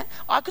 that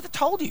I could have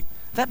told you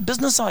that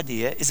business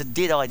idea is a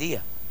dead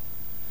idea,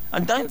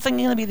 and don't think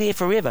you're going to be there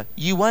forever.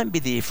 You won't be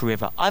there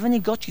forever. I've only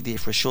got you there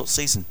for a short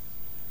season,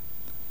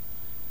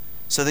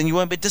 so then you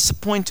won't be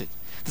disappointed.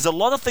 There's a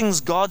lot of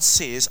things God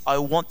says, I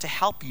want to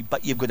help you,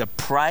 but you've got to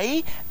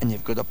pray and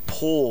you've got to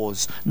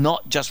pause,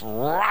 not just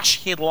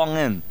rush headlong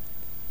in.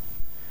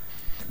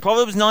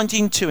 Proverbs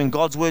 19:2 in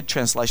God's Word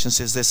translation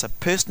says this: a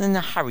person in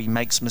a hurry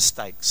makes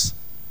mistakes.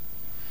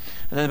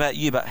 I don't know about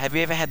you, but have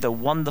you ever had the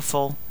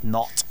wonderful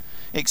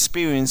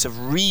experience of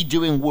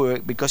redoing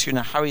work because you're in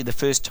a hurry the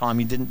first time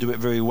you didn't do it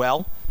very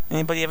well?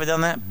 Anybody ever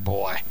done that?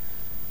 Boy.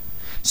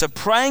 So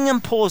praying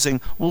and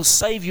pausing will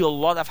save you a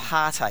lot of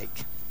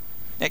heartache.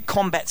 It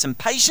combats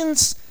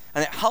impatience,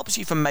 and it helps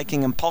you from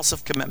making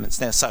impulsive commitments.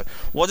 Now, so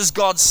what is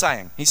God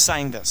saying? He's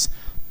saying this: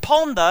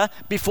 ponder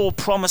before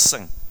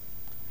promising,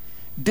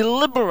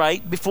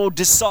 deliberate before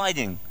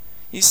deciding.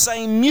 He's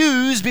saying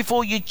muse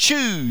before you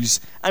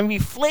choose, and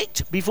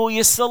reflect before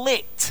you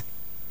select.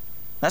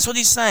 That's what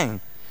he's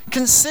saying.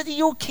 Consider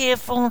your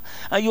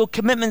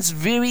commitments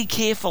very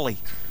carefully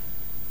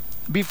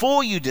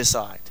before you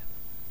decide,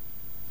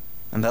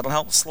 and that'll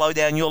help slow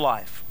down your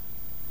life.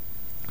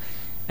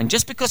 And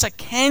just because I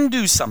can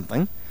do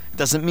something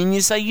doesn't mean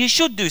you say you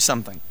should do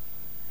something.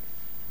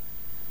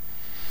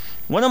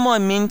 One of my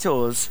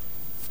mentors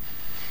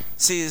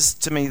says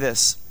to me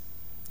this: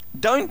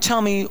 don't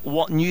tell me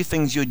what new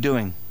things you're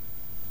doing.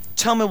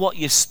 Tell me what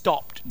you've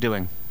stopped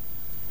doing.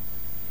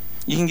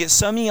 You can get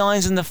so many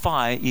irons in the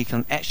fire, you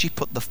can actually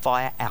put the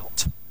fire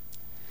out.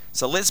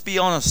 So let's be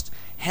honest.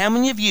 How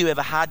many of you have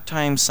a hard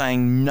time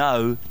saying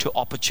no to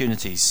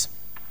opportunities?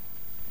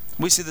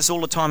 We see this all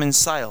the time in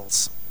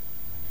sales.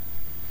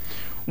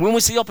 When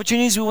we see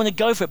opportunities, we want to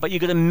go for it, but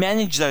you've got to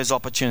manage those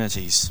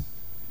opportunities,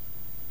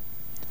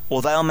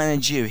 or they'll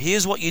manage you.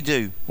 Here's what you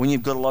do when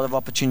you've got a lot of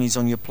opportunities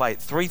on your plate.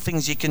 3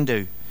 things you can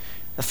do.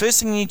 The first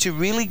thing you need to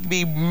really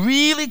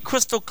be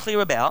crystal clear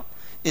about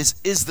is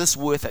this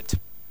worth it?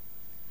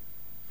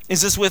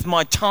 Is this worth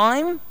my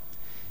time?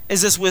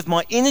 Is this worth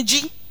my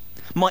energy,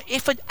 my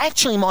effort,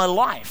 actually my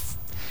life?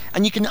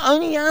 And you can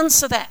only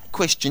answer that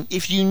question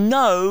if you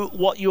know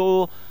what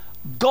your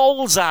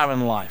goals are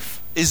in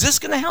life. Is this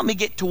going to help me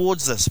get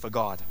towards this for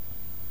God?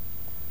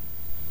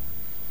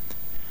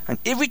 And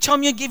every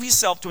time you give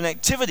yourself to an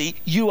activity,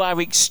 you are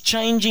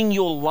exchanging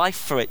your life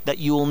for it that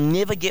you will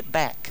never get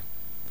back.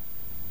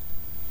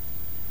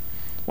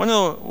 One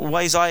of the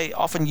ways I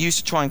often use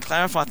to try and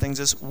clarify things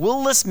is,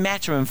 will this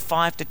matter in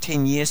 5 to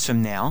 10 years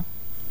from now?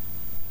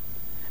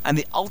 And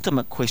the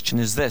ultimate question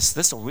is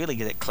this will really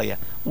get it clear: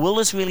 will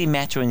this really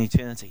matter in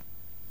eternity?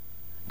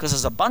 Because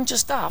there's a bunch of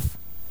stuff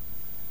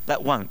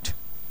that won't.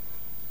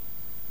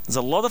 There's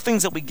a lot of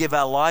things that we give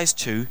our lives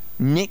to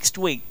next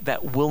week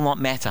that will not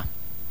matter.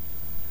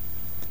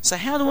 So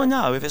how do I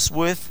know if it's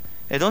worth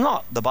it or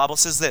not? The Bible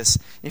says this: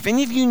 if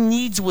any of you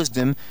needs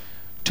wisdom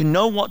to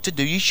know what to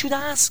do, you should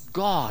ask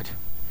God.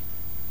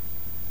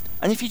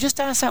 And if you just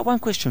ask that one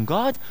question,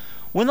 God,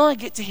 when I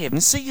get to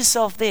heaven, see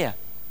yourself there.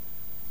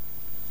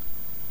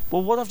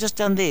 Well, what I've just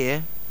done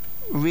there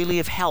really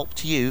have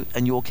helped you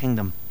and your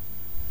kingdom.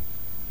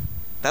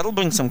 That'll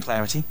bring some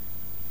clarity.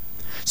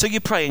 So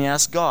you pray and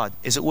ask God,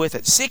 is it worth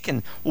it?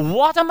 Second,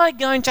 what am I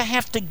going to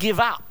have to give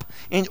up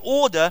in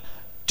order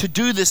to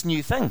do this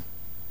new thing?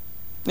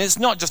 It's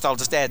not just, I'll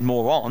just add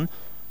more on.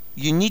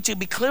 You need to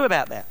be clear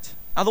about that.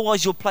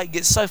 Otherwise, your plate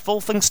gets so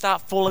full, things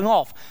start falling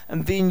off,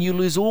 and then you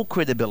lose all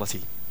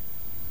credibility.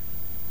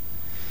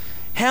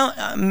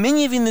 How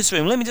many of you in this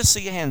room, let me just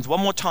see your hands one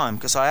more time,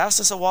 because I asked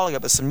this a while ago,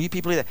 but some new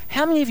people here.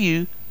 How many of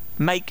you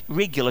make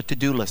regular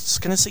to-do lists?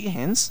 Can I see your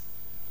hands?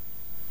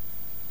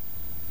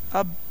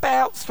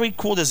 About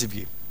 3/4 of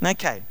you.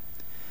 Okay.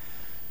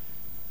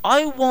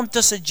 I want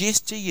to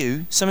suggest to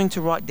you something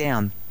to write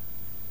down.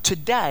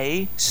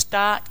 Today,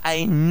 start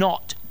a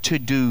not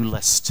to-do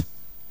list.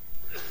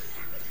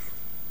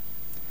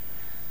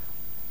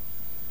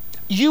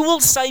 You will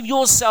save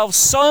yourself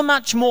so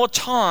much more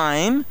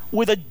time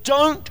with a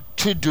don't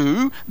to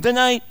do than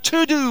a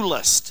to-do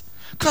list,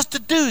 because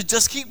to-dos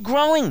just keep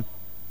growing.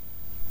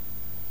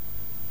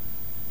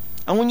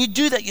 And when you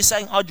do that, you're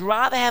saying, I'd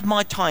rather have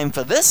my time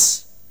for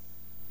this.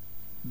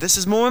 This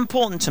is more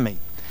important to me.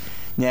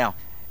 Now,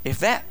 if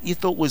that you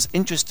thought was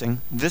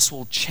interesting, this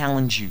will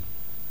challenge you.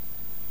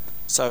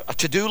 So a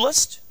to-do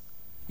list,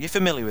 you're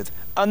familiar with.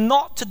 A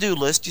not to-do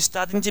list, you're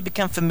starting to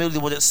become familiar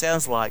with what it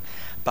sounds like.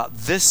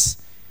 But this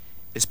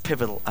is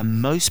pivotal,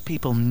 and most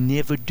people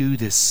never do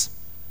this.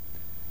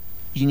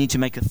 You need to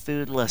make a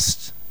third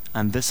list,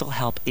 and this will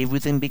help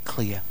everything be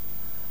clear.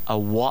 A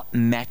what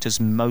matters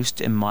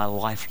most in my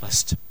life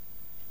list.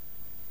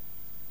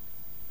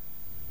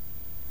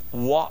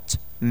 What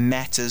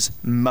matters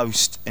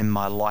most in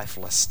my life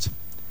list.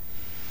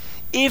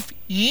 If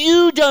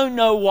you don't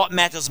know what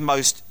matters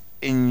most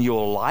in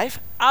your life,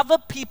 other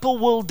people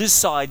will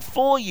decide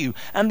for you,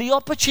 and the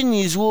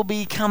opportunities will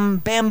become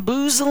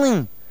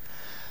bamboozling.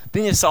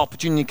 Then if this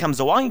opportunity comes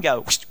along, you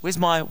go, where's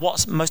my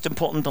what's most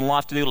important in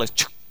life to-do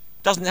list?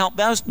 Doesn't help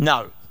those?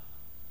 No.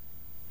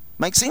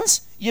 Make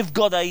sense? You've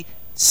got a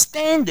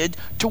standard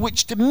to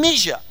which to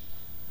measure,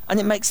 and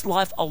it makes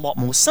life a lot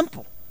more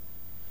simple.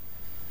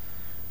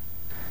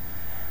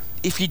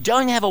 If you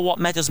don't have a what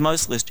matters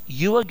most list,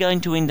 you are going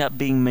to end up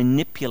being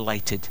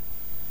manipulated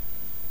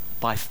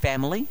by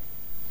family,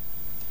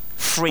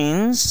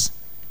 friends,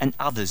 and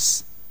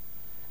others.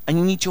 And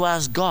you need to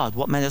ask God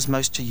what matters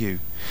most to you.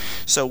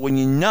 So when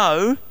you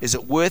know, is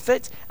it worth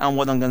it? And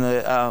what am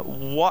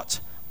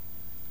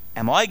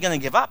I going to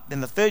give up?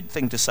 Then the third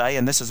thing to say,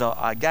 and this is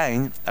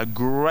again a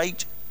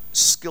great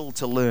skill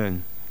to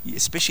learn,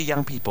 especially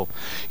young people,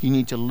 you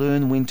need to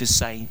learn when to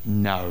say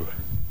no.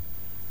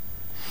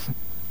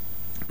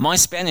 My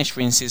Spanish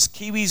friend says,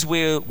 Kiwis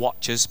wear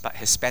watches, but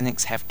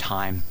Hispanics have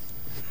time.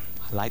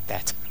 I like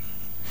that.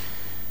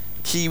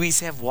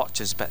 Kiwis have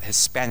watches, but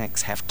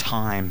Hispanics have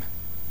time.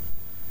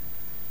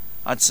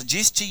 I'd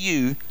suggest to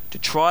you to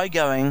try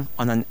going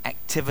on an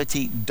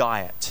activity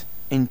diet.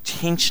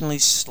 Intentionally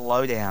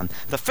slow down.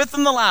 The fifth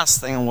and the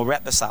last thing, and we'll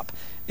wrap this up,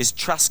 is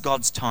trust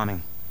God's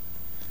timing.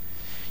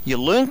 You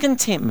learn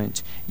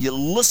contentment. You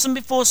listen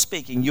before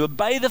speaking. You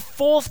obey the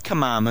fourth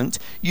commandment.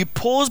 You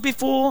pause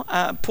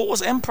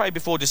and pray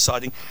before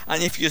deciding.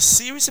 And if you're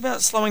serious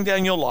about slowing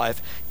down your life,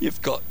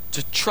 you've got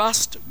to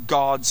trust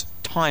God's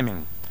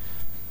timing.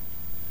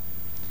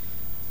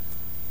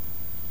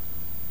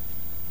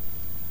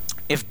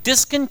 If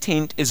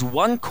discontent is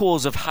one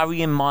cause of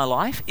hurry in my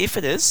life, if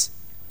it is,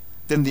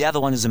 then the other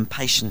one is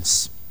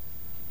impatience.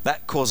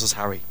 That causes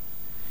hurry.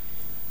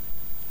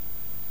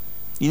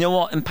 You know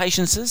what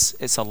impatience is?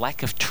 It's a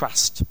lack of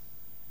trust.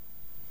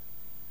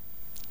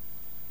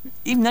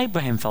 Even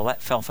Abraham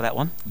fell for that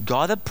one.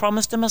 God had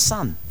promised him a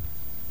son,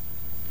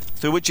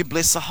 through which he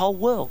blessed the whole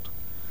world.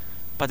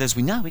 But as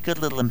we know, we got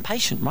a little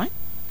impatient, right?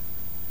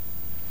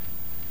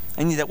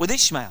 And you did that with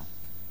Ishmael,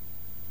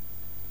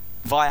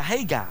 via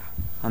Hagar.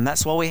 And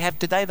that's why we have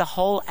today the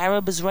whole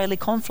Arab-Israeli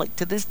conflict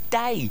to this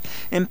day.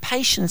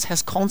 Impatience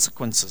has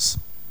consequences.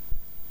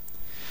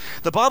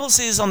 The Bible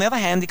says, on the other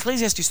hand,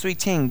 Ecclesiastes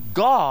 3:10,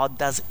 God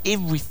does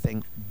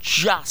everything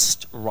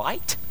just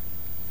right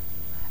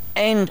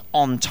and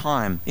on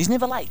time. He's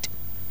never late.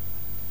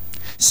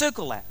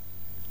 Circle that.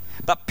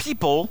 But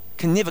people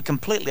can never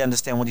completely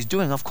understand what he's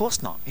doing. Of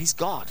course not. He's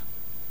God.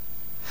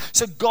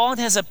 So God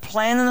has a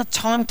plan and a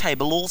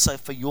timetable also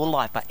for your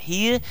life. But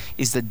here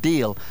is the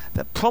deal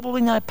that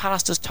probably no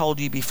pastor's told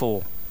you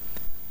before.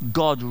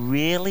 God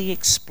rarely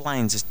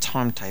explains his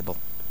timetable.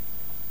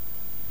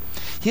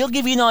 He'll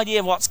give you an idea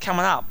of what's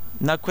coming up,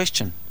 no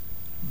question.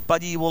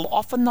 But he will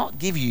often not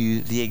give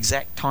you the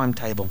exact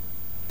timetable.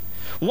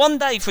 One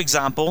day, for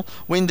example,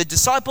 when the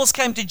disciples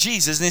came to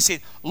Jesus and they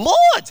said,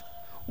 Lord,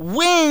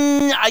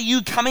 when are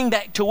you coming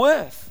back to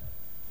earth?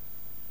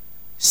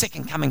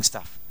 Second coming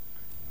stuff.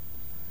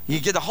 You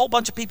get a whole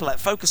bunch of people that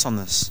focus on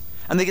this,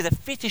 and they get a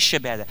fetish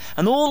about it.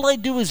 And all they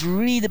do is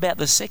read about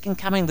the second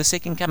coming, the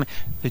second coming.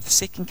 The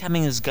second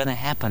coming is going to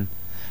happen.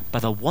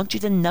 But I want you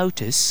to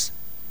notice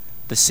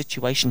the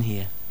situation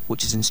here,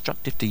 which is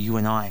instructive to you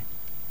and I.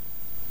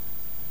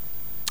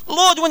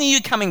 Lord, when are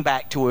you coming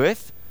back to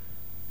earth?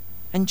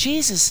 And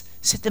Jesus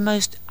said the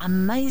most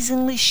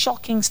amazingly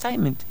shocking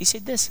statement. He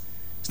said this,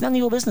 it's none of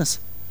your business.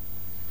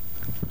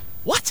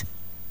 What?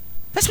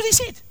 That's what he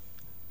said.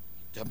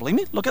 Don't believe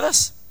me? Look at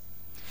this.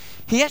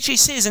 He actually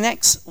says in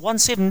Acts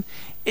 1:7,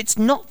 it's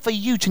not for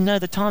you to know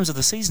the times of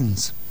the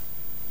seasons.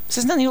 He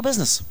says, none of your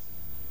business.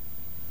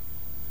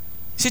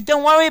 He said,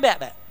 don't worry about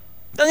that.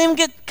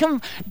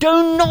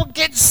 Do not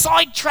get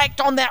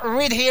sidetracked on that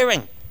red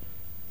herring.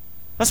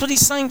 That's what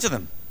he's saying to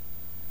them.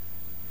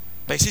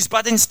 But he says,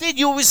 but instead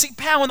you will receive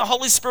power when the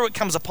Holy Spirit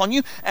comes upon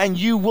you, and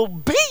you will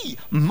be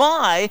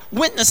my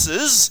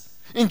witnesses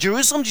in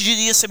Jerusalem,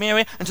 Judea,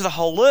 Samaria, and to the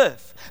whole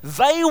earth.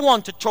 They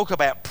want to talk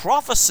about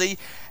prophecy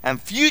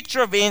and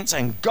future events,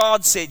 and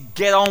God said,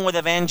 get on with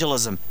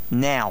evangelism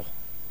now.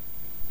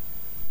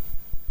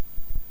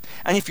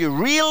 And if you're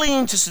really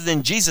interested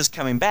in Jesus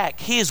coming back,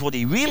 here's what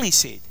he really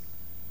said.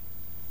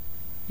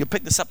 You'll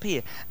pick this up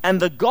here. And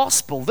the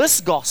gospel,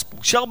 this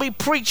gospel, shall be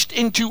preached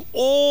into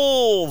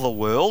all the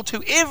world,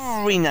 to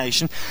every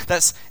nation,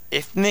 that's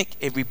ethnic,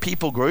 every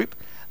people group,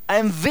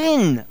 and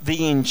then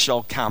the end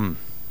shall come.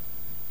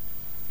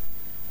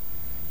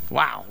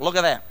 Wow, look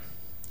at that.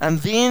 And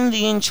then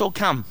the end shall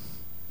come.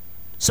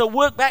 So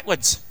work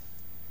backwards.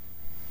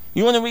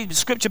 You want to read the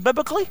scripture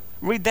biblically?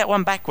 Read that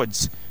one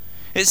backwards.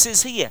 It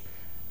says here,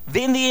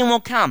 then the end will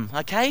come,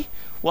 okay?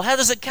 Well, how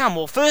does it come?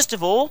 Well, first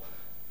of all,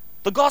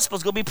 the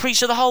gospel's going to be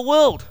preached to the whole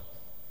world.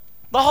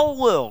 The whole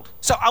world.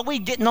 So are we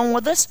getting on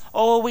with this?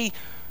 Or are we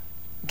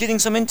getting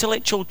some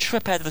intellectual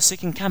trip out of the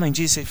second coming?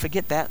 Jesus said,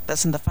 forget that.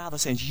 That's in the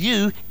Father's hands.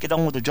 You get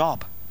on with the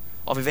job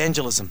of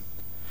evangelism.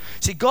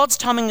 See, God's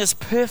timing is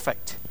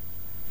perfect.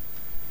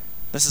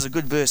 This is a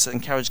good verse that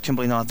encouraged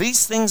Kimberly and I.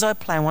 These things I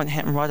plan won't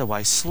happen right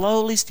away.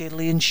 Slowly,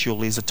 steadily, and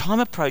surely, as the time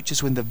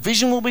approaches when the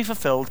vision will be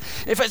fulfilled.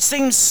 If it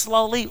seems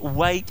slowly,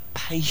 wait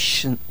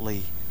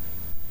patiently.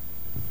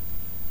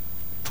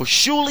 For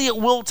surely it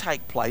will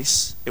take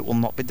place. It will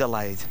not be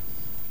delayed.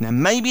 Now,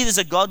 maybe there's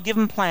a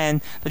God-given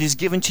plan that is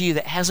given to you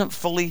that hasn't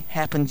fully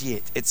happened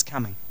yet. It's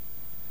coming.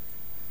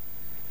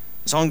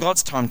 It's on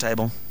God's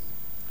timetable.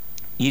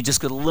 You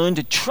just got to learn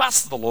to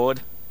trust the Lord.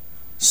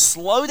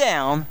 Slow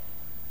down.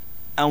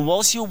 And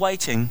whilst you're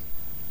waiting,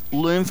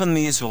 learn from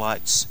the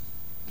Israelites.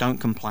 Don't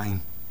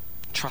complain.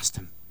 Trust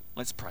him.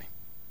 Let's pray.